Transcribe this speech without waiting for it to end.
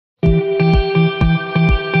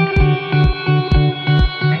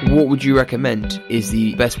what would you recommend is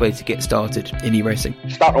the best way to get started in e-racing?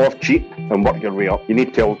 Start off cheap and work your way up. You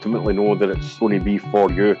need to ultimately know that it's going to be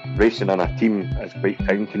for you. Racing in a team is quite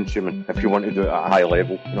time consuming if you want to do it at a high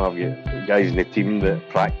level. You know, I've got guys in the team that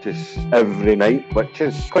practice every night, which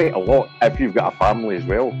is quite a lot if you've got a family as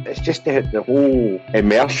well. It's just the whole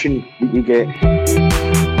immersion that you get.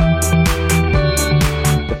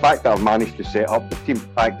 The fact that I've managed to set up the team,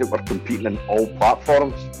 the fact that we're competing in all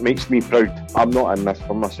platforms makes me proud. I'm not in this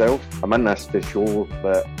for myself. I'm in this to show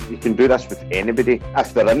that you can do this with anybody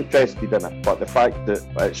if they're interested in it. But the fact that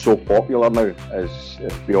it's so popular now is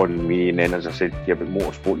beyond me. And then, as I said, you have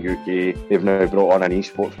Motorsport UK, they've now brought on an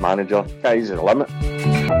esports manager. Sky's the limit.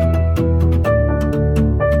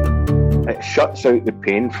 It shuts out the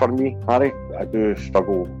pain for me, Harry. I do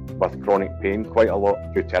struggle with chronic pain quite a lot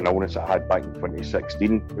due to an illness I had back in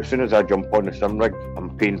 2016. As soon as I jump on the sim rig,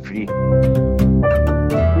 I'm pain-free.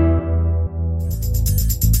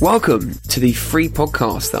 Welcome to the free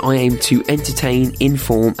podcast that I aim to entertain,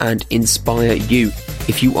 inform and inspire you.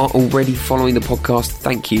 If you are already following the podcast,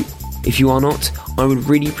 thank you. If you are not, I would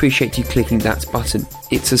really appreciate you clicking that button.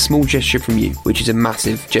 It's a small gesture from you, which is a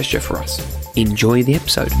massive gesture for us. Enjoy the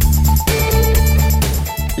episode.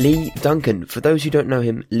 Lee Duncan. For those who don't know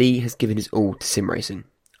him, Lee has given his all to sim racing.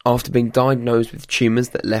 After being diagnosed with tumours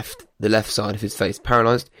that left the left side of his face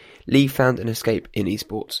paralysed, Lee found an escape in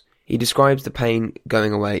esports. He describes the pain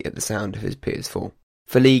going away at the sound of his PS4.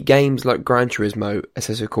 For Lee, games like Gran Turismo,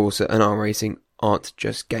 Assetto Corsa and R-Racing aren't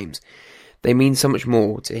just games. They mean so much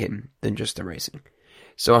more to him than just the racing.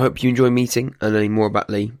 So I hope you enjoy meeting and learning more about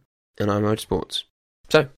Lee and iMotorsports.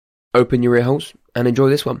 So, open your ear holes and enjoy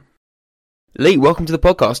this one. Lee, welcome to the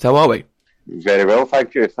podcast. How are we? Very well,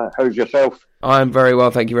 thank you. How's yourself? I'm very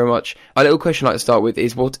well, thank you very much. A little question I'd like to start with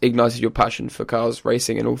is what ignited your passion for cars,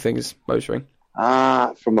 racing and all things motoring?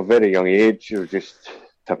 From a very young age, I was just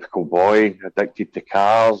a typical boy, addicted to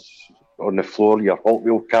cars, on the floor, your Hot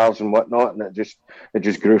Wheel cars and whatnot, and it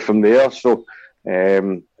just grew from there. So,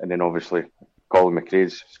 and then obviously Colin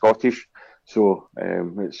McRae's Scottish, so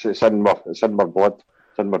it's in my blood,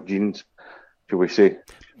 it's in my genes, shall we say.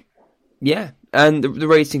 Yeah, and the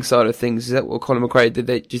racing side of things, is that what Colin McRae did?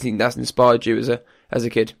 Do you think that's inspired you as a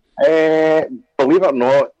kid? Believe it or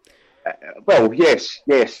not, well, yes,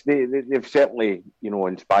 they've certainly,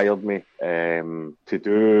 inspired me to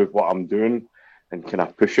do what I'm doing and kind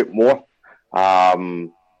of push it more.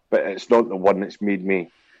 But it's not the one that's made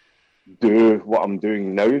me do what I'm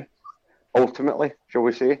doing now. Ultimately, shall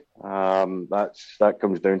we say? That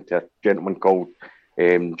comes down to a gentleman called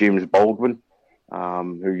James Baldwin.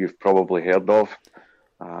 Who you've probably heard of.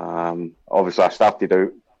 Obviously, I started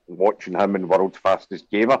out watching him in World's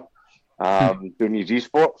Fastest Gamer, doing his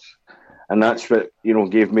esports, and that's what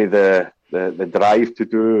gave me the drive to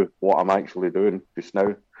do what I'm actually doing just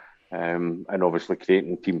now, and obviously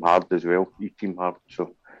creating Team Hard as well, Team Hard.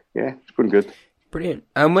 So yeah, it's going good. Brilliant.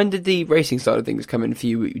 And when did the racing side of things come in for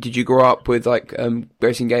you? Did you grow up with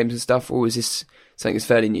racing games and stuff, or was this something that's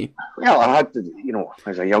fairly new? Well, I had to,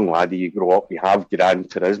 as a young laddie, you grow up, you have Gran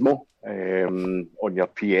Turismo on your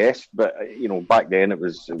PS, but back then it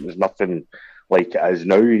was nothing like it is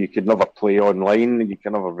now. You could never play online, you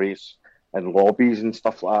could never race in lobbies and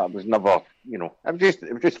stuff like that. It was never,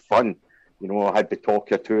 it was just fun. I had the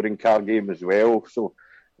Tokyo touring car game as well, so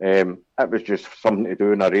it was just something to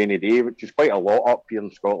do on a rainy day, which is quite a lot up here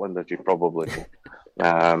in Scotland, as you probably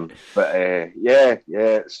know.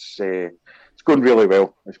 It's going really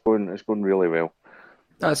well. It's going really well.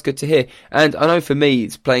 That's good to hear. And I know for me,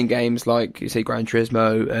 it's playing games like, you say, Gran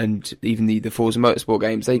Turismo and even the Forza Motorsport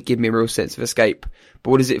games. They give me a real sense of escape.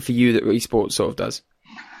 But what is it for you that esports sort of does?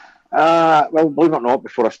 Well, believe it or not,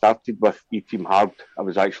 before I started with Team Hard, I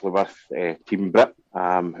was actually with Team Brit,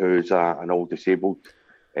 who's an all-disabled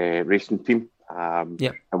racing team,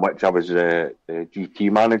 in which I was the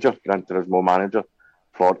GT manager, Gran Turismo manager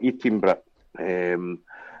for Team Brit.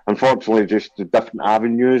 Unfortunately, just the different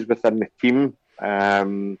avenues within the team,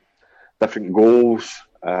 different goals,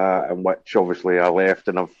 in which obviously I left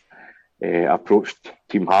and I've approached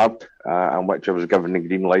Team Hard, in which I was given the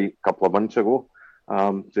green light a couple of months ago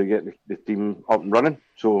to get the team up and running.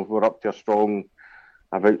 So we're up to a strong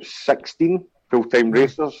about 16 full-time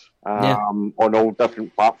racers on all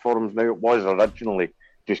different platforms now. It was originally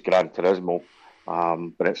just Gran Turismo,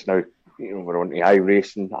 but it's now, we're on to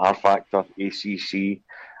iRacing, R-Factor, ACC.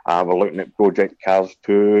 We're looking at Project Cars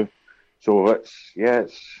 2. So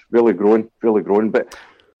it's really growing, but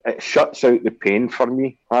it shuts out the pain for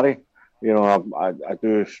me, Harry. I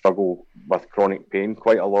do struggle with chronic pain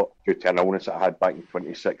quite a lot due to an illness I had back in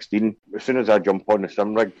 2016. As soon as I jump on the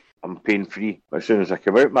sim rig, I'm pain-free. As soon as I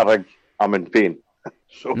come out my rig, I'm in pain.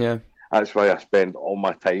 So Yeah. that's why I spend all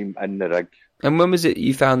my time in the rig. And when was it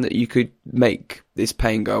you found that you could make this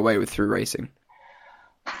pain go away through racing?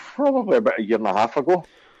 Probably about a year and a half ago.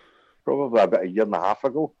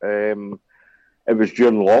 It was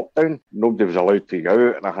during lockdown. Nobody was allowed to go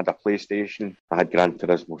out, and I had a PlayStation. I had Gran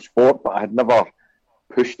Turismo Sport, but I had never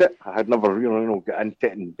pushed it. I had never really got into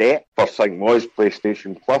it in depth. First thing was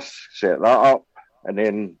PlayStation Plus, set that up, and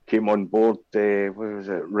then came on board,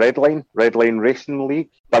 Redline Racing League.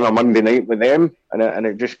 Done a Monday night with them, and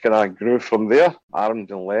it just kind of grew from there,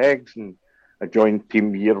 arms and legs, and I joined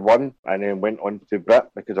Team Year One, and then went on to Brit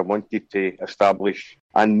because I wanted to establish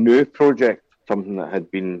a new project, something that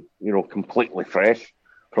had been, completely fresh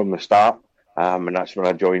from the start. And that's when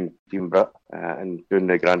I joined Team Brit and doing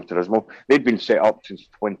the Gran Turismo. They'd been set up since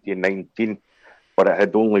 2019, but it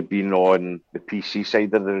had only been on the PC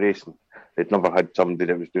side of the racing. They'd never had somebody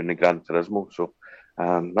that was doing the Gran Turismo. So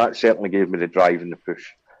that certainly gave me the drive and the push.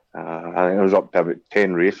 I was up to about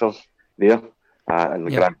 10 racers there in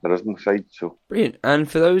the Gran Turismo side. So brilliant. And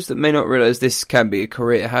for those that may not realise this can be a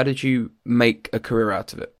career, how did you make a career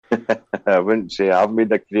out of it? I wouldn't say I've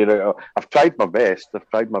made a career out of it. I've tried my best.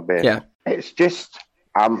 Yeah. It's just,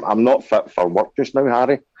 I'm not fit for work just now,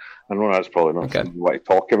 Harry. I know that's probably not something you want to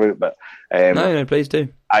talk about, but no, please do.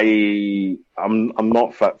 I'm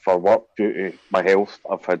not fit for work due to my health.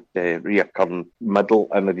 I've had reoccurring middle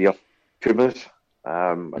and the ear tumours,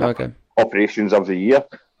 operations of the year.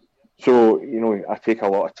 So, I take a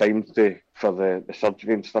lot of time for the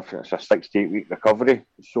surgery and stuff. It's a 6 to 8 week recovery.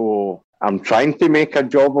 So I'm trying to make a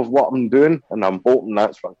job of what I'm doing, and I'm hoping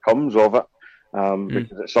that's what comes of it,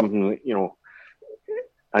 because it's something that,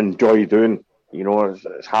 I enjoy doing.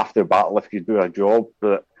 It's half the battle if you do a job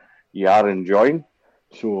that you are enjoying.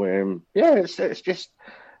 So, it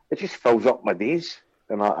just fills up my days,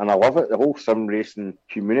 and I love it. The whole sim racing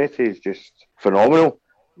community is just phenomenal.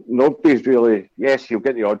 Nobody's really, yes, you'll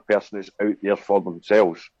get the odd person that's out there for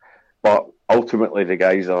themselves, but ultimately the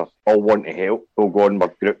guys are all want to help. We'll go on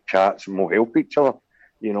with group chats and we'll help each other,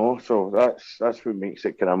 so that's what makes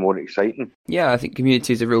it kind of more exciting. Yeah, I think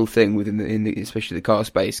community is a real thing within especially the car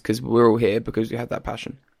space, because we're all here because we have that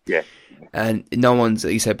passion. Yeah. And no one's,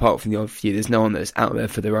 like you say, apart from the odd few, there's no one that's out there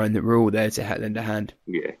for their own, that we're all there to lend a hand.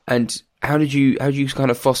 Yeah. And how did you kind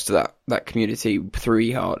of foster that community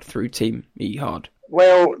through Team E Hard?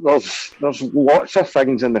 Well, there's lots of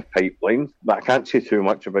things in the pipeline that I can't say too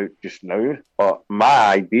much about just now, but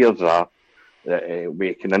my ideas are that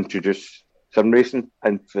we can introduce sim racing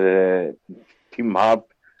into the Team Hard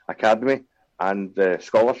Academy and the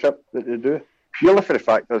scholarship that they do, purely for the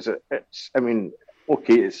fact that it's sim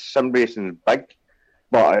racing is big,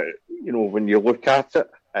 but when you look at it,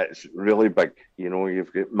 it's really big.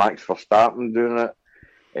 You've got Max Verstappen doing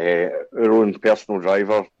it, our own personal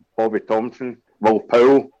driver Bobby Thompson, Will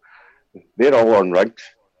Powell, they're all on rigs.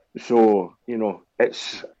 So,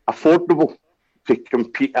 it's affordable to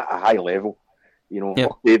compete at a high level.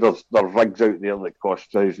 Okay, there's rigs out there that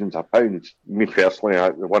cost thousands of pounds. Me personally,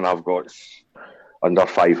 the one I've got's under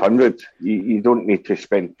 500. You don't need to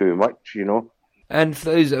spend too much, And for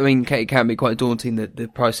those, it can be quite daunting, the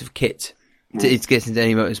price of kit. It gets into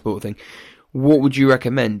any motorsport thing. What would you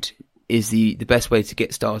recommend is the best way to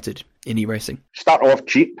get started in e-racing? Start off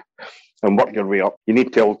cheap and work your way up. You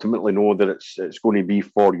need to ultimately know that it's going to be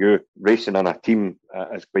for you. Racing in a team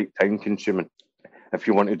is quite time consuming if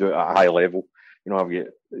you want to do it at a high level. I've got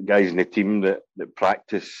guys in the team that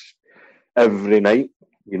practice every night,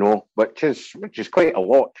 which is quite a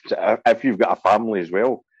lot if you've got a family as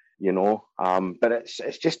well. But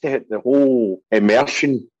it's just the whole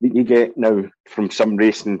immersion that you get now from sim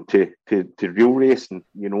racing to real racing.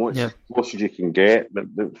 It's as close as you can get. But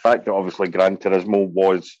the fact that obviously Gran Turismo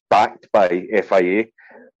was backed by FIA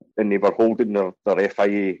and they were holding their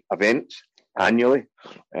FIA events annually,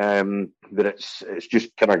 that it's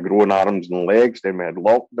just kind of growing arms and legs. Then we had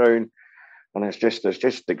lockdown, and it's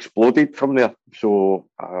just exploded from there. So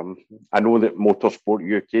I know that Motorsport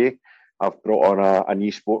UK have brought on an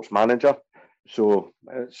esports manager, so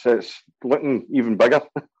it's looking even bigger.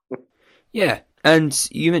 Yeah, and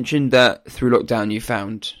you mentioned that through lockdown you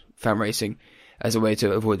found racing as a way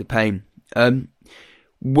to avoid the pain.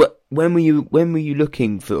 When were you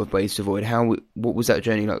looking for ways to avoid? What was that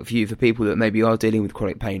journey like for you? For people that maybe are dealing with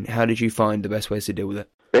chronic pain, how did you find the best ways to deal with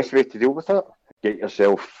it? Best way to deal with it: get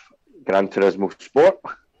yourself Gran Turismo Sport.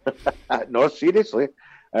 No, seriously.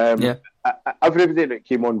 Everybody that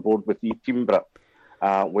came on board with the Team Brit,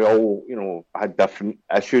 we all, had different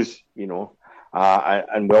issues,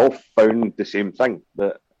 and we all found the same thing,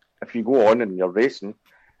 that if you go on and you're racing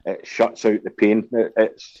It shuts out the pain.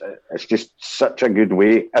 It's just such a good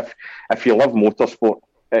way. If you love motorsport,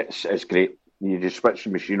 it's great. You just switch the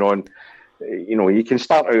machine on. You can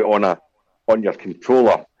start out on your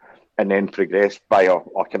controller and then progress by a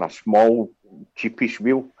kind of small, cheapish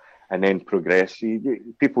wheel, and then progress.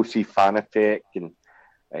 People see Fanatec and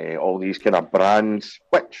all these kind of brands,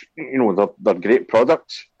 which they're great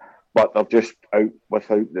products, but they're just out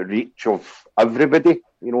without the reach of everybody.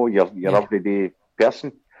 Your everyday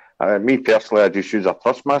person. Me personally, I just use a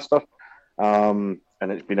Trustmaster, and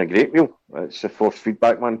it's been a great wheel. It's a force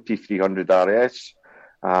feedback one, T300 RS.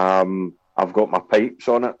 I've got my pipes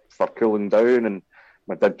on it for cooling down, and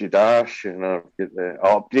my Digidash, and I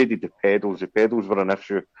upgraded the pedals. The pedals were an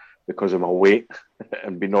issue because of my weight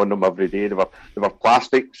and being on them every day. They were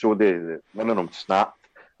plastic, so one of them snapped.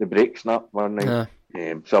 The brake snapped one night.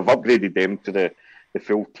 So I've upgraded them to the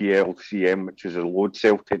full TLCM, which is a load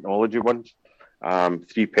cell technology ones.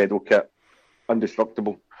 3 pedal kit,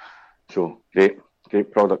 indestructible. So great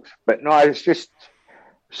products. But no, it's just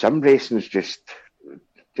sim racing is just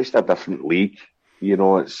a different league.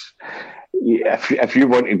 It's if you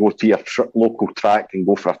want to go to your local track and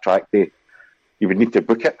go for a track day, you would need to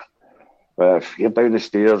book it. But if you're down the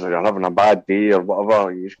stairs or you're having a bad day or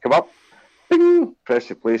whatever, you just come up, ding, press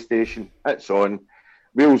the PlayStation, it's on,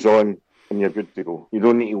 wheels on, and you're good to go. You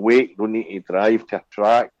don't need to wait, you don't need to drive to a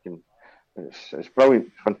track, and it's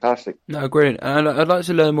brilliant, fantastic. No, brilliant. And I'd like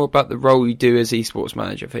to learn more about the role you do as esports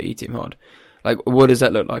manager for eTeam Hard. Like, what does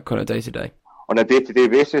that look like on a day-to-day? On a day-to-day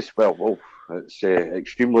basis, well, it's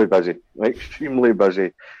extremely busy. Extremely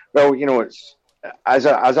busy. Well, it's as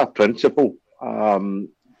a principal,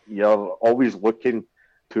 you're always looking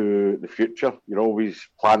to the future. You're always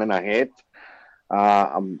planning ahead.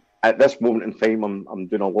 At this moment in time, I'm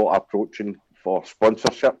doing a lot of approaching for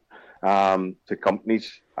sponsorship to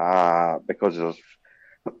companies because,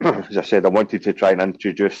 as I said, I wanted to try and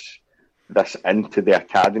introduce this into the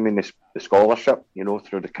academy, the scholarship,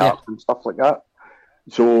 through the caps and stuff like that.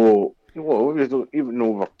 So, even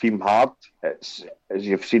over Team Hard, it's, as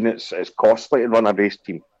you've seen, it's costly to run a race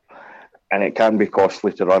team, and it can be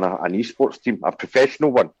costly to run an esports team, a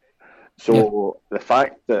professional one. So the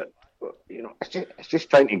fact that it's just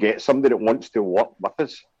trying to get somebody that wants to work with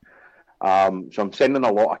us. So I'm sending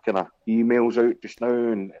a lot of kind of emails out just now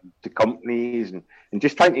and to companies and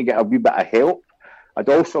just trying to get a wee bit of help. I'd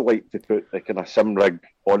also like to put the kind of sim rig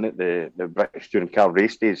on at the British Touring Car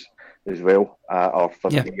race days as well, or for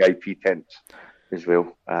the VIP tents as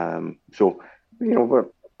well. So,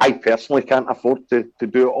 I personally can't afford to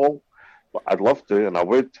do it all, but I'd love to and I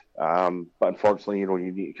would. But unfortunately, you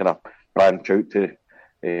need to kind of branch out to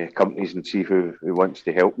companies and see who wants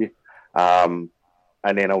to help you.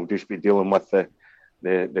 And then I'll just be dealing with the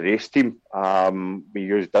race team. We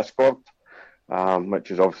use Discord, which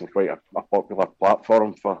is obviously quite a popular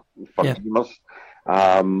platform for gamers.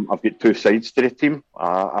 I've got 2 sides to the team.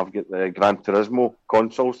 I've got the Gran Turismo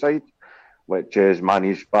console side, which is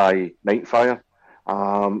managed by Nightfire.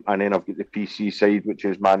 And then I've got the PC side, which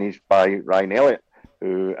is managed by Ryan Elliott,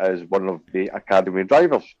 who is one of the academy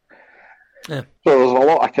drivers. Yeah. So there's a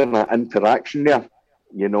lot of kind of interaction there,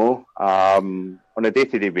 on a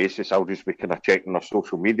day-to-day basis. I'll just be kind of checking their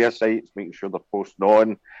social media sites, making sure they're posting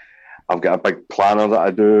on. I've got a big planner that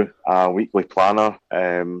I do, a weekly planner,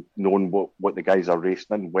 knowing what the guys are racing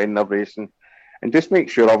and when they're racing, and just make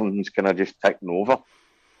sure everything's kind of just ticking over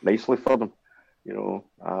nicely for them.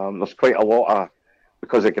 There's quite a lot of,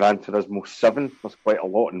 because of Gran Turismo 7, there's quite a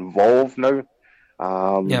lot involved now,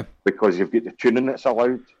 because you've got the tuning that's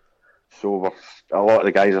allowed. So a lot of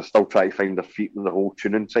the guys are still trying to find their feet with the whole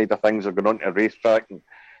tuning side of things. They're going on to a racetrack and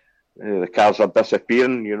the cars are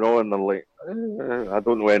disappearing, and they're like, I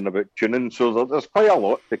don't know anything about tuning. So there's quite a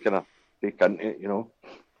lot to kind of take into it,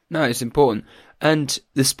 No, it's important. And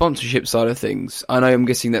the sponsorship side of things, I know I'm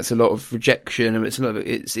guessing that's a lot of rejection and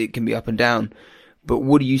it can be up and down. But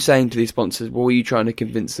what are you saying to these sponsors? What are you trying to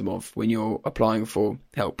convince them of when you're applying for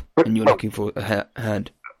help and you're looking for a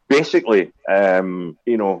hand? Basically,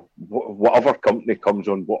 whatever company comes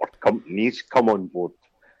on board, companies come on board,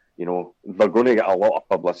 they're going to get a lot of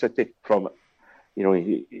publicity from it.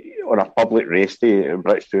 On a public race day in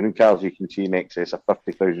British Touring Cars, you can see in excess of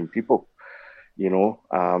 50,000 people. I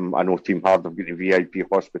know Team Hard have got a VIP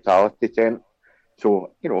hospitality tent.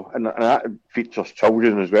 So, and that features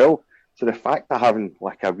children as well. So the fact of having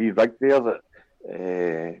like a wee rig there that,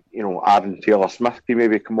 Aaron Taylor-Smith can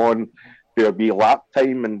maybe come on, do a wee lap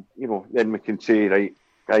time, and then we can say, right,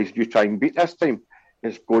 guys, you try and beat this time.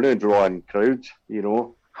 It's going to draw in crowds.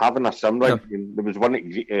 Having a sim rig. There was one at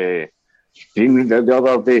Green the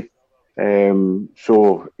other day.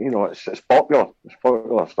 So, it's popular. It's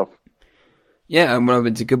popular stuff. Yeah, and when I've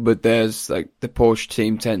been to Goodwood, there's like the Porsche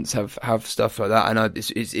team tents have stuff like that, and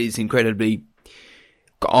it's incredibly.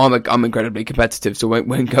 I'm incredibly competitive, so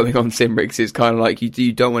when going on sim rigs, it's kind of like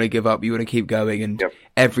you don't want to give up. You want to keep going, and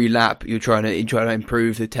every lap you're trying to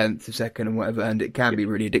improve the tenth, the second, and whatever. And it can be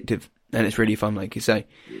really addictive, and it's really fun, like you say.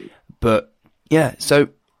 But yeah, so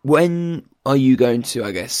when are you going to,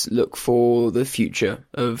 I guess, look for the future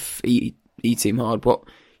of E-Team Hard? What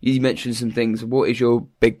you mentioned some things. What is your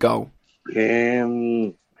big goal?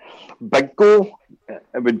 Big goal,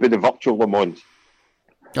 it would be the virtual Le Mans.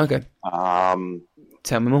 Okay.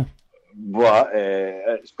 Tell me more. But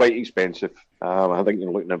it's quite expensive. I think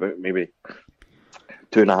you're looking about maybe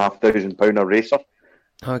 £2,500 a racer.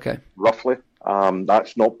 Okay. Roughly.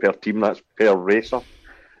 That's not per team, that's per racer.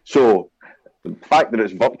 So the fact that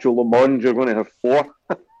it's virtual Le Mans, you're going to have 4.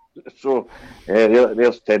 So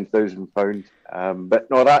there's £10,000. But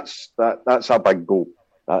no, that's a big goal.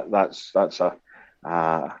 That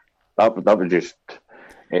would just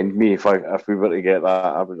end me if we were to get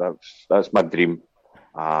that. That's my dream.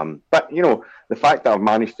 But the fact that I've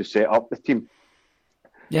managed to set up the team,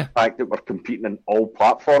 the fact that we're competing in all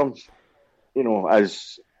platforms,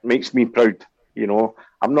 makes me proud.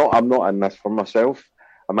 I'm not in this for myself.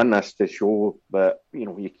 I'm in this to show that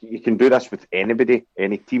you can do this with anybody,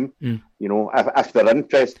 any team. If they're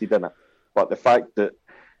interested in it. But the fact that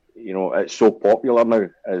it's so popular now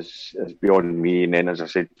is beyond me. And then, as I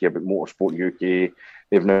said to you about Motorsport UK,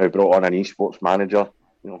 they've now brought on an esports manager.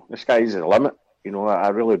 The sky's the limit. I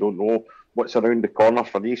really don't know what's around the corner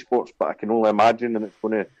for esports, but I can only imagine that it's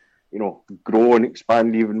going to, grow and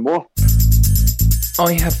expand even more.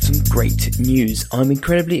 I have some great news. I'm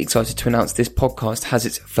incredibly excited to announce this podcast has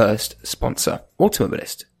its first sponsor,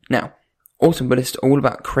 Automobilist. Now, Automobilist are all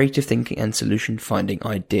about creative thinking and solution finding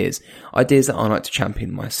ideas that I like to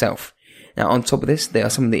champion myself. Now, on top of this, they are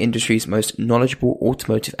some of the industry's most knowledgeable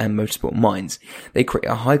automotive and motorsport minds. They create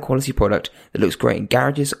a high-quality product that looks great in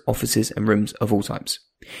garages, offices, and rooms of all types.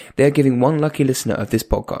 They are giving one lucky listener of this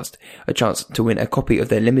podcast a chance to win a copy of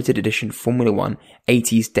their limited edition Formula 1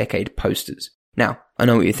 80s decade posters. Now, I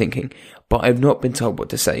know what you're thinking, but I've not been told what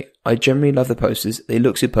to say. I generally love the posters, they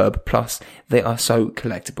look superb, plus they are so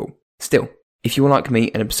collectible. Still, if you are like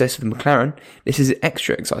me and obsessed with the McLaren, this is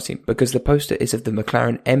extra exciting because the poster is of the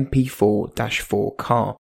McLaren MP4-4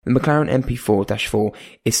 car. The McLaren MP4-4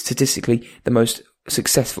 is statistically the most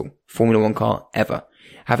successful Formula 1 car ever,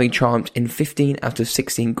 having triumphed in 15 out of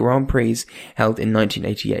 16 Grand Prix held in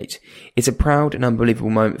 1988. It's a proud and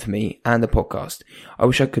unbelievable moment for me and the podcast. I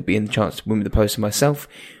wish I could be in the chance to win with the poster myself.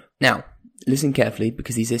 Now, listen carefully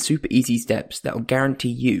because these are super easy steps that will guarantee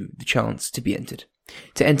you the chance to be entered.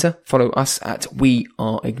 To enter, follow us at We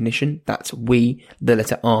Are Ignition, that's We, the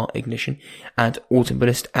letter R, Ignition, and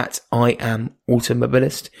Automobilist at I Am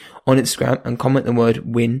Automobilist on Instagram, and comment the word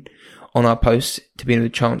WIN on our post to be in the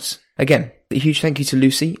chance. Again, a huge thank you to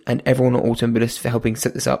Lucy and everyone at Automobilist for helping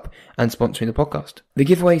set this up and sponsoring the podcast. The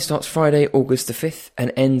giveaway starts Friday, August the 5th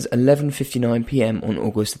and ends 11:59pm on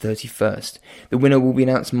August the 31st. The winner will be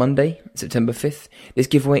announced Monday, September 5th. This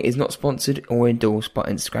giveaway is not sponsored or endorsed by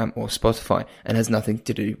Instagram or Spotify and has nothing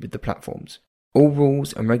to do with the platforms. All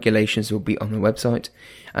rules and regulations will be on the website,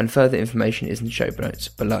 and further information is in the show notes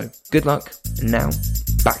below. Good luck, and now,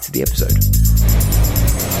 back to the episode.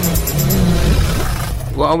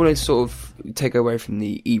 Well, I want to sort of take away from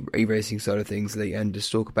the e-racing side of things, Lee, and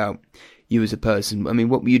just talk about you as a person. I mean,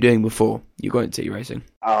 what were you doing before you got into e-racing?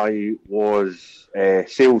 I was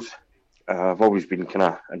sales. I've always been kind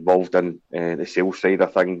of involved in the sales side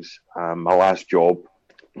of things. My last job,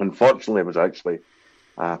 unfortunately, was actually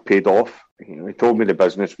paid off. He told me the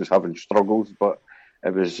business was having struggles, but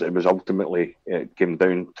it was ultimately, it came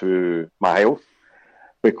down to my health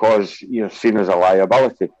because seen as a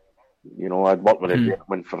liability. I'd worked with a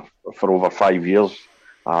gentleman for over 5 years,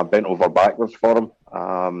 bent over backwards for him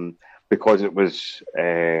because it was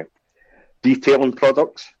detailing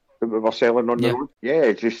products that we were selling on the road.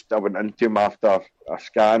 Yeah, I went into him after a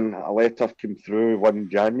scan. A letter came through 1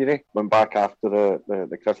 January, went back after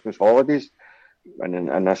the Christmas holidays,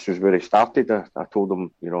 and this was where he started. I told him,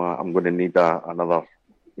 I'm going to need another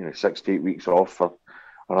 6 to 8 weeks off for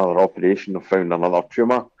another operation. I found another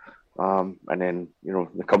tumour. And then,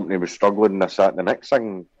 the company was struggling, this, that, and the next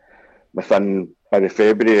thing. By the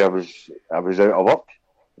February, I was out of work.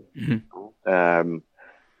 Mm-hmm.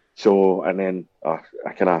 So, and then I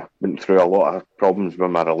kind of went through a lot of problems with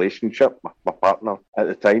my relationship, my partner at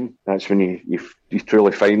the time. That's when you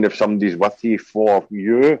truly find if somebody's with you for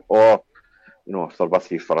you, or, if they're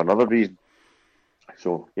with you for another reason.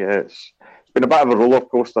 So, yeah, it's been a bit of a roller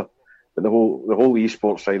coaster. But the whole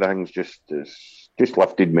esports side of things just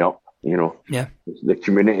lifted me up, you know. Yeah. The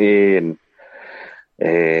community and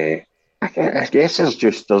I guess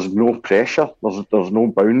there's no pressure. There's no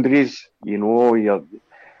boundaries. You know, you're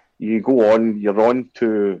on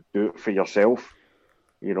to do it for yourself.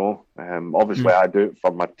 You know, obviously I do it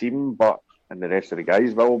for my team, and the rest of the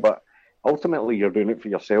guys will. But ultimately, you're doing it for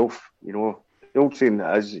yourself. You know, the old saying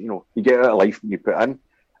is, you know, you get out of life when you put in.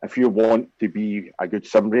 If you want to be a good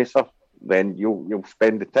sim racer, then you'll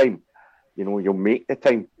spend the time. You know, you'll make the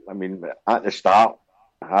time. I mean, at the start,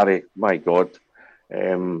 Harry, my God.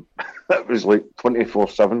 It was like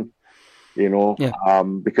 24/7, you know,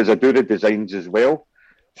 because I do the designs as well.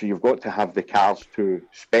 So you've got to have the cars to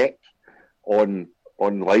spec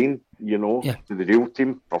online, you know, to the real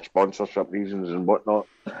team for sponsorship reasons and whatnot.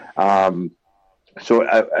 So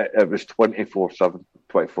it was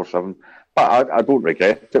 24/7. But I don't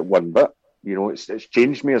regret it one bit. You know, it's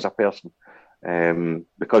changed me as a person.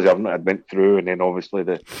 Because I've went through, and then obviously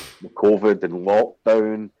the COVID and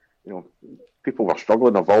lockdown, you know, people were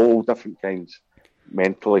struggling of all different kinds,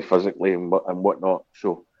 mentally, physically, and whatnot.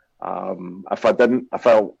 So, if I didn't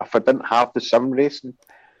have the sim racing,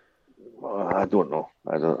 I don't know.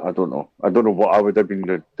 I don't know. I don't know what I would have been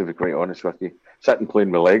doing, to be quite honest with you. Sitting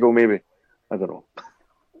playing with Lego, maybe. I don't know.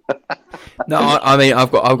 No, I mean,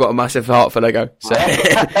 I've got a massive heart for Lego, so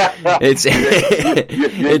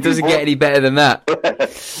it doesn't get any better than that. But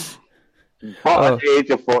at the age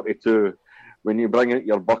of 42, when you bring out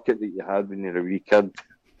your bucket that you had when you were a wee kid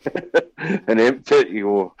and empty it, you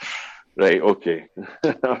go, right, okay,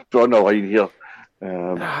 I've drawn a line here.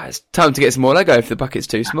 It's time to get some more Lego if the bucket's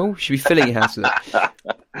too small. You should be filling your house with it.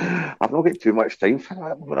 I've not got too much time for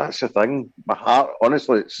that, but that's the thing. My heart,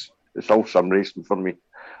 honestly, it's all sim racing for me.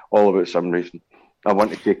 All about sim racing. I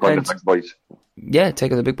want to take on the big boys. Yeah,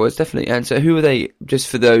 take on the big boys, definitely. And so who are they, just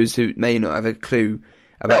for those who may not have a clue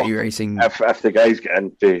about you racing? If the guys get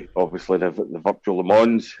into, obviously, the virtual Le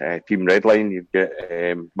Mans, Team Redline, you've got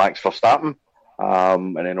Max Verstappen,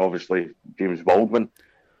 and then obviously James Baldwin.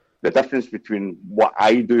 The difference between what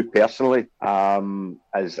I do personally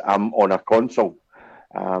is I'm on a console.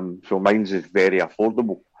 So mine's is very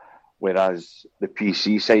affordable. Whereas the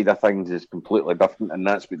PC side of things is completely different, and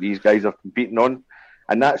that's what these guys are competing on,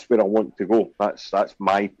 and that's where I want to go. That's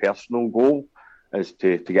my personal goal, is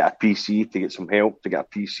to get a PC, to get some help, to get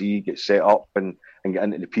a PC, get set up, and get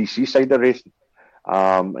into the PC side of racing,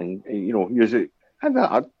 and you know, use it. And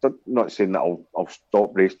I'm not saying that I'll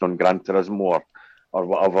stop racing on Gran Turismo or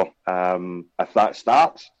whatever if that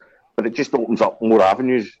starts, but it just opens up more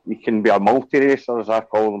avenues. You can be a multi-racer, as I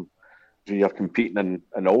call them. So you're competing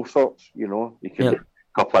in all sorts, you know. You can a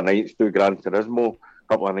couple of nights do Gran Turismo, a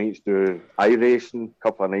couple of nights do iRacing, a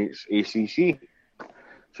couple of nights ACC.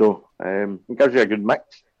 So it gives you a good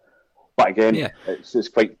mix. But again, it's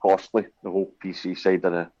quite costly, the whole PC side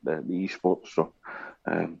of the esports. So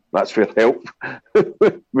that's where help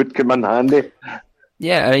would come in handy.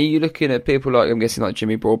 Yeah, are you looking at people like, I'm guessing, like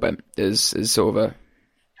Jimmy Broadbent as sort of a...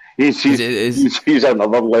 He's at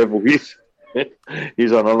another level.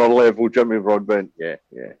 He's on another level, Jimmy Broadbent. Yeah.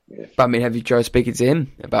 But I mean, have you tried speaking to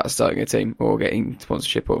him about starting a team or getting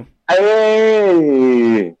sponsorship? Or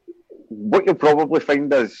what you'll probably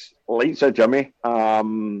find is, likes of Jimmy,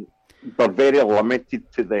 they're very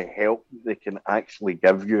limited to the help they can actually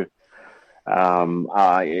give you. I'm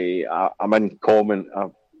in common. I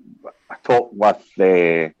talk with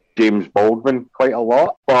James Baldwin quite a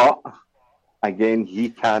lot, but again, he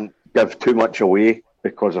can't give too much away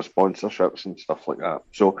because of sponsorships and stuff like that.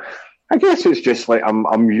 So I guess it's just like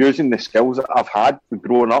I'm using the skills that I've had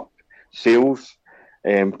growing up, sales,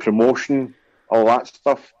 promotion, all that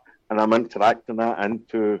stuff, and I'm interacting that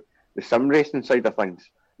into the sim racing side of things,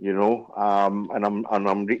 you know. And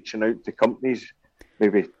I'm reaching out to companies,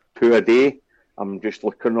 maybe 2 a day. I'm just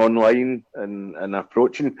looking online and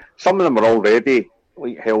approaching. Some of them are already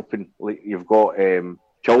like helping. Like you've got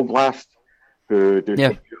Chill Blast, who do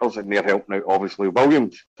computers, and they're helping out, obviously,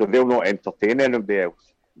 Williams. So they'll not entertain anybody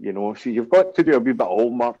else, you know. So you've got to do a wee bit of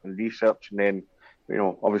homework and research, and then, you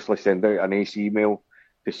know, obviously send out an ace email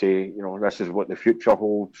to say, you know, this is what the future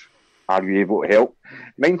holds. Are you able to help?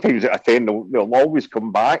 9 times out of 10, they'll always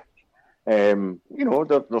come back. You know,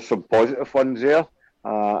 there's some positive ones there,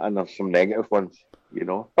 and there's some negative ones, you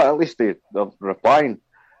know. But at least they're replying.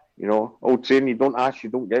 You know, old saying, you don't ask, you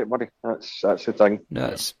don't get, buddy. That's the thing.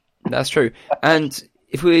 That's true. And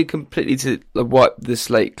if we completely to wipe the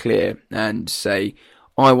slate clear and say,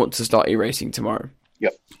 I want to start e-racing tomorrow.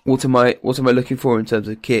 Yep. What am I looking for in terms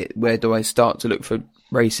of kit? Where do I start to look for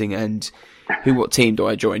racing, and what team do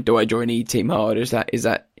I join? Do I join E-Team Hard? Is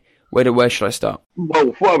that Where should I start? Well,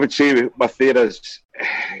 what I would say with there is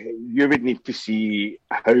you would need to see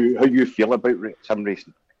how you feel about sim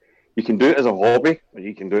racing. You can do it as a hobby or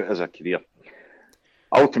you can do it as a career.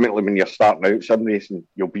 Ultimately, when you're starting out sim racing,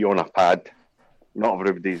 you'll be on a pad. Not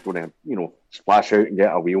everybody's going to, splash out and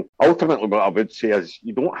get a wheel. Ultimately, what I would say is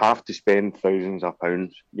you don't have to spend thousands of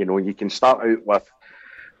pounds. You can start out with,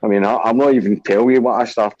 I'm not even telling you what I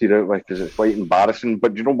started out with because it's quite embarrassing,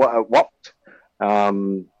 but you know what, it worked.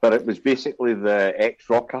 But it was basically the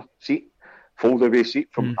X-Rocker seat, fold-away seat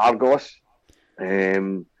from Argos.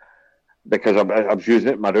 Because I was using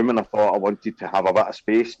it in my room and I thought I wanted to have a bit of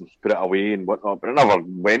space and put it away and whatnot, but it never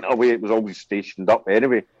went away. It was always stationed up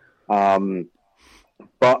anyway.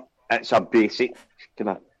 But it's a basic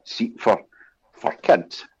kind of seat for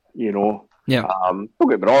kids, Yeah. Don't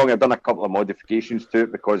get me wrong, I've done a couple of modifications to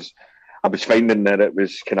it because I was finding that it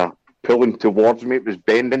was kind of pulling towards me. It was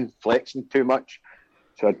bending, flexing too much.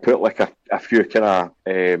 So I'd put like a few kind of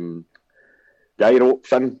guy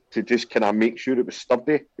ropes in to just kind of make sure it was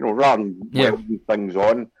sturdy, rather than welding things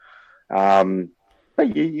on.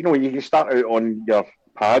 But you can start out on your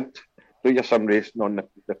pad, do your sim racing on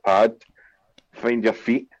the pad, find your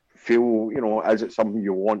feet, feel, is it something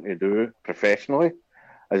you want to do professionally?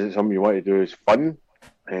 Is it something you want to do as fun?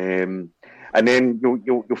 And then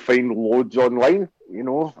you'll find loads online,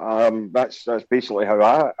 that's basically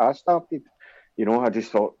how I started. I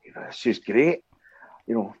just thought, this is great.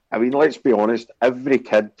 Let's be honest, every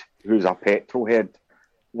kid who's a petrol head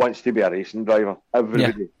wants to be a racing driver.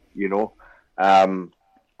 Everybody,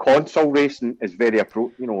 console racing is very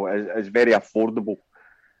is very affordable.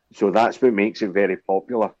 So that's what makes it very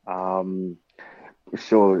popular.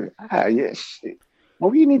 Yes.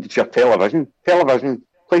 Well, you need your television,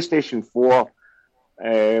 PlayStation 4,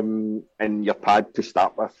 and your pad to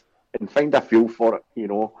start with, and find a feel for it.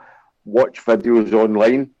 Watch videos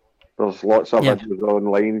online. There's lots of videos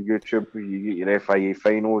online, YouTube. You get your FIA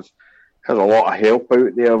finals. There's a lot of help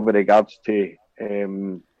out there with regards to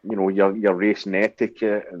your racing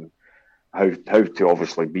etiquette and how to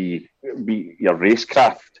obviously be your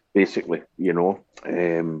racecraft, basically.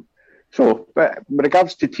 So, but with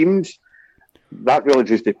regards to teams, that really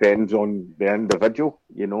just depends on the individual.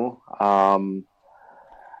 You've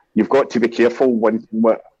got to be careful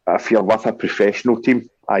if you're with a professional team,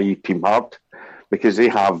 i.e. Team Hard, because they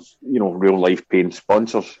have, real life paying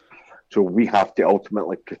sponsors. So we have to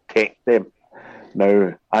ultimately protect them.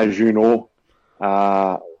 Now, as you know,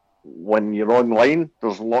 when you're online,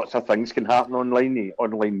 there's lots of things can happen online,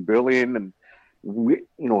 online bullying, and we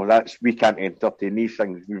can't entertain these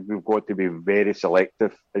things. We've got to be very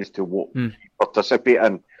selective as to what we participate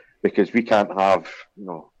in, because we can't have,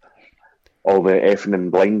 all the effing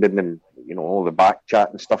and blinding and, all the back chat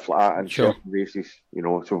and stuff like that in certain races,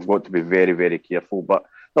 so we've got to be very, very careful. But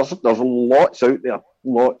there's lots out there,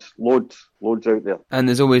 loads out there. And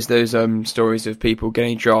there's always those stories of people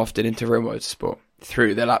getting drafted into real motorsport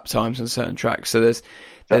through their lap times on certain tracks. So there's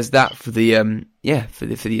that for the for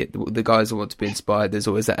the guys who want to be inspired. There's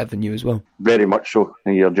always that avenue as well. Very much so.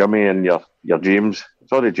 And your Jimmy and your James,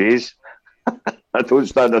 sorry Jays, I don't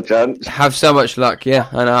stand a chance. Have so much luck, yeah.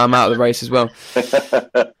 I know I'm out of the race as well.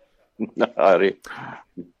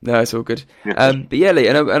 No, it's all good. But yeah, Lee,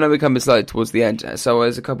 I know we're coming slightly towards the end, so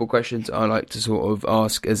there's a couple of questions I like to sort of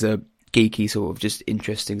ask as a geeky sort of just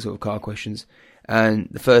interesting sort of car questions. And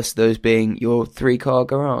the first of those being your 3-car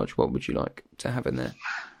garage. What would you like to have in there?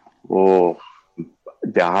 Oh,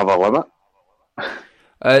 do I have a limit?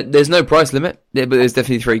 There's no price limit, but there's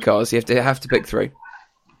definitely 3 cars. You have to pick 3.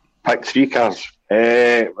 Pick 3 cars.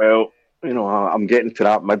 Well, I'm getting to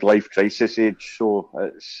that midlife crisis age, so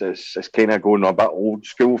it's kind of going a bit old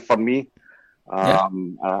school for me.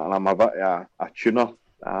 And I'm a bit a tuner.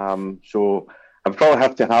 So I'd probably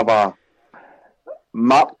have to have a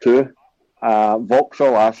Mark II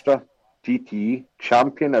Vauxhall Astra GTE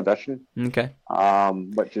Champion Edition. Okay.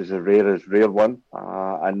 Which is a rare one.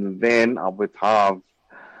 And then I would have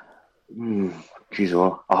a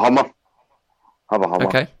Hummer. Have a Hummer.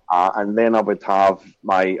 Okay. And then I would have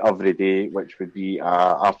my everyday, which would be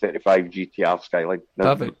R35 GTR Skyline.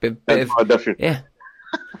 Perfect. Bit of edition. Yeah.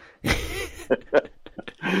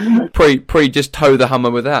 Pre just tow the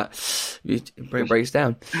Hummer with that. It breaks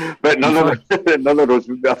down. But none of those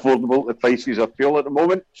would be affordable. The prices are fuel at the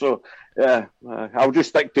moment. So yeah, I'll just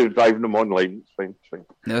stick to driving them online. It's fine.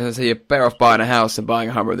 So you're better off buying a house than buying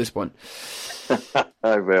a Hummer at this point.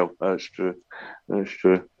 Well, that's true. It's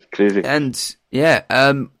crazy. And yeah,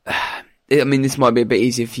 this might be a bit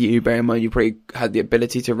easier for you, bearing in mind you probably had the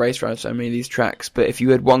ability to race around so many of these tracks, but if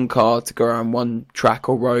you had one car to go around one track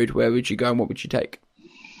or road, where would you go and what would you take?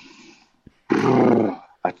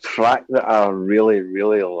 A a track that I really,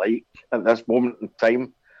 really like at this moment in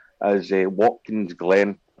time is Watkins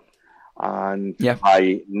Glen, and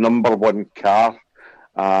my number one car.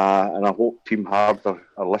 And I hope Team Hard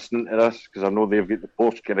are listening to this, because I know they've got the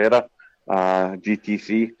Porsche Carrera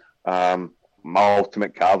GT3. My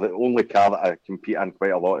ultimate car, the only car that I compete in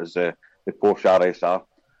quite a lot, is the Porsche RSR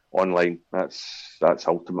online. That's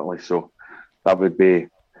ultimately, so that would be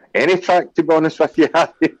any track, to be honest with you.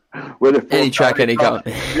 With any track, any car.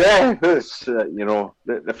 Yeah, it's,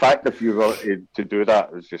 the fact if you were to do that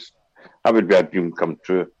is just, that would be a dream come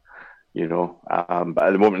true. But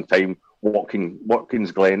at the moment in time,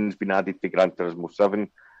 Watkins Glen's been added to Gran Turismo 7.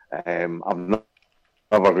 I've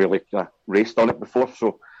never really raced on it before,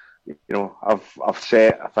 so I've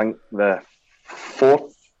set, I think, the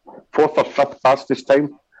fourth or fifth fastest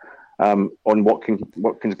time on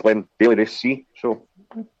Watkins Glen Daily Race C. So,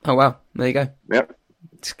 oh wow, there you go. Yep,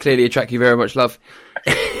 it's clearly a track you very much love.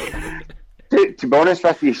 to be honest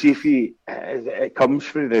with you, Sifi, it comes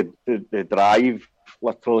through the drive,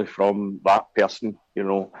 literally from that person.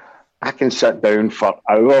 I can sit down for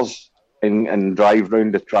hours and drive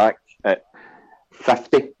round the track at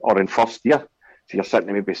 50 or in first gear. So you're sitting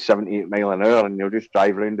at maybe 78 mile an hour, and you'll just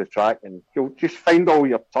drive around the track and you'll just find all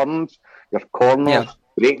your turns, your corners,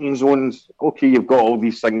 braking zones. Okay, you've got all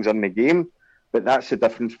these things in the game, but that's the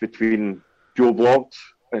difference between Joe Blogs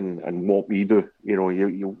and what we do.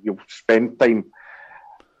 You'll spend time.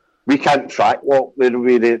 We can't track walk the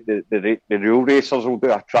way the real racers will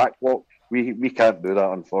do a track walk. We can't do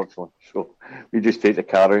that, unfortunately. So we just take the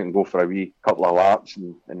car out and go for a wee couple of laps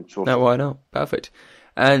and so. No, why not? Perfect.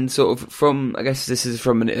 And sort of from, I guess this is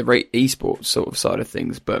from an esports sort of side of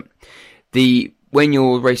things, but when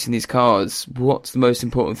you're racing these cars, what's the most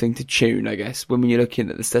important thing to tune, I guess, when you're looking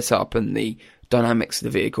at the setup and the dynamics of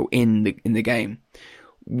the vehicle in the game?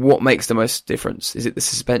 What makes the most difference? Is it the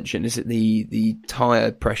suspension? Is it the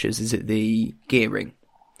tyre pressures? Is it the gearing?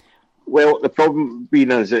 Well, the problem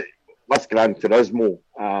being is that with Gran Turismo,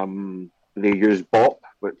 they use BOP,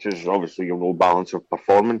 which is obviously balance of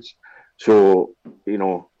performance. So,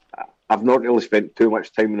 I've not really spent too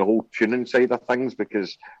much time in the whole tuning side of things,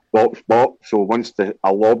 because BOP's BOP. So once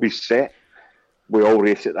a lobby's set, we all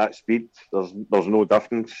race at that speed. There's no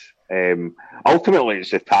difference. Ultimately,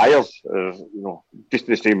 it's the tyres. Just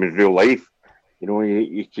the same as real life.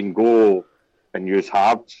 You can go and use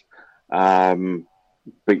hards,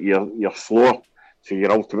 but you're slower. So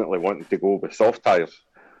you're ultimately wanting to go with soft tyres.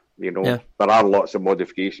 There are lots of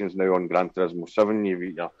modifications now on Gran Turismo 7.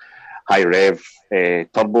 You've got your high rev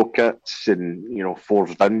turbo kits and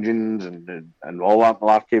forced engines and all that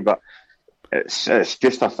malarkey, but it's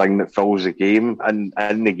just a thing that fills the game and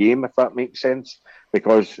in the game, if that makes sense.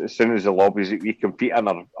 Because as soon as the lobbies that we compete in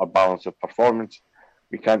are balance of performance,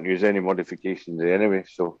 we can't use any modifications anyway.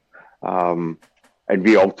 So, and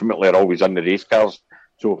we ultimately are always in the race cars.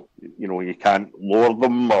 So, you can't lower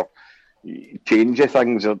them or change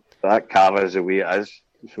things. That car is the way it is.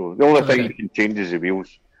 So the only thing you can change is the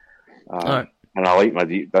wheels. And I like my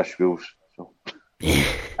deep dish wheels. So.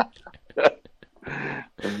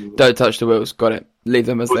 Don't touch the wheels. Got it. Leave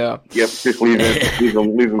them as they are. Yep, just leave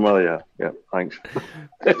them where they are. Yeah, thanks.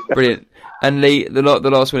 Brilliant. And Lee, the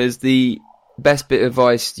last one is the best bit of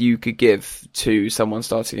advice you could give to someone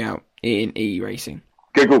starting out in e-racing.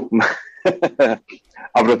 Google.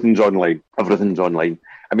 Everything's online.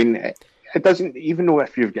 I mean, it doesn't, even though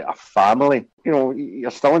if you've got a family,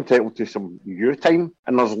 you're still entitled to some your time,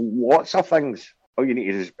 and there's lots of things. All you need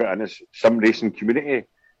to do is put in is some racing community,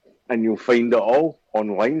 and you'll find it all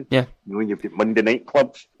online. Yeah. You've got Monday night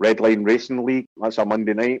clubs, Red Line Racing League. That's a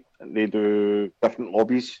Monday night. They do different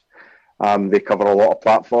lobbies. They cover a lot of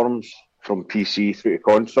platforms from PC through to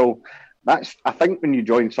console. I think when you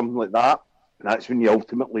join something like that, that's when you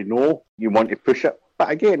ultimately know you want to push it.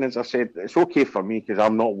 But again, as I said, it's okay for me because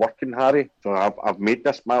I'm not working, Harry. So I've made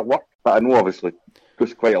this my work. But I know, obviously,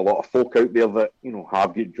 there's quite a lot of folk out there that,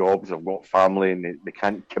 have got jobs, have got family, and they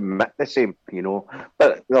can't commit the same,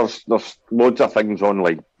 But there's loads of things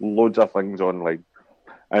online.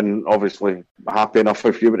 And obviously, happy enough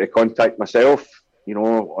if you were to contact myself,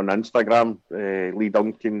 on Instagram, Lee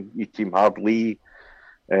Duncan, eTeam Hard Lee,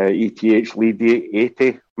 ETH Lee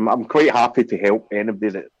 80. I'm quite happy to help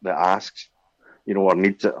anybody that asks, or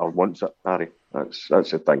needs it or wants it, Harry. That's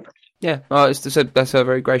the thing. Yeah, that's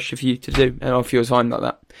very gracious of you to do and offer your time like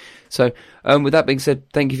that. So, with that being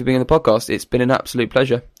said, thank you for being on the podcast. It's been an absolute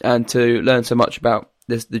pleasure, and to learn so much about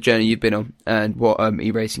the journey you've been on and what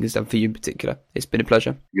e-racing has done for you in particular. It's been a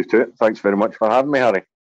pleasure. You too. Thanks very much for having me, Harry.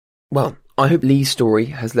 Well, I hope Lee's story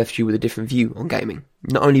has left you with a different view on gaming,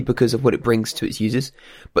 not only because of what it brings to its users,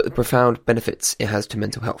 but the profound benefits it has to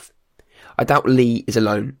mental health. I doubt Lee is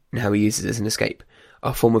alone in how he uses it as an escape,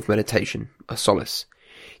 a form of meditation, a solace.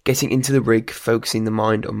 Getting into the rig, focusing the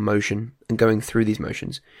mind on motion, and going through these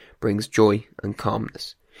motions brings joy and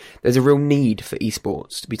calmness. There's a real need for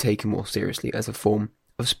esports to be taken more seriously as a form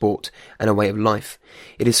of sport and a way of life.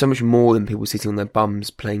 It is so much more than people sitting on their bums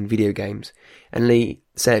playing video games. And Lee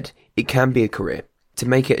said it can be a career. To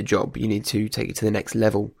make it a job, you need to take it to the next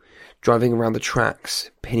level. Driving around the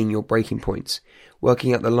tracks, pinning your braking points,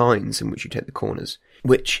 working out the lines in which you take the corners,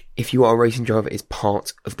 which, if you are a racing driver, is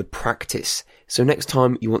part of the practice. So next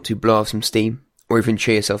time you want to blow off some steam, or even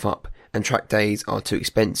cheer yourself up, and track days are too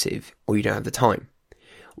expensive, or you don't have the time,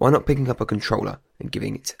 why not picking up a controller and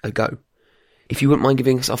giving it a go? If you wouldn't mind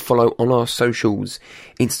giving us a follow on our socials,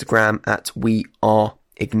 Instagram at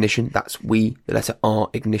 @WeAreIgnition, that's we, the letter R,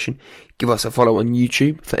 Ignition. Give us a follow on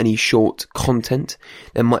YouTube for any short content.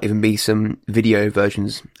 There might even be some video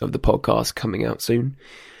versions of the podcast coming out soon.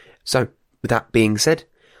 So, with that being said,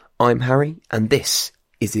 I'm Harry, and this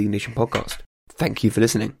is the Ignition Podcast. Thank you for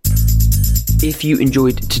listening. If you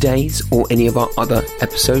enjoyed today's or any of our other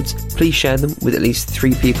episodes, please share them with at least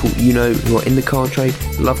 3 people you know who are in the car trade,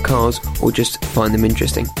 love cars, or just find them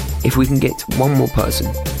interesting. If we can get one more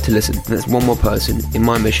person to listen, then that's one more person in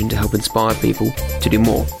my mission to help inspire people to do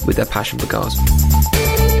more with their passion for cars.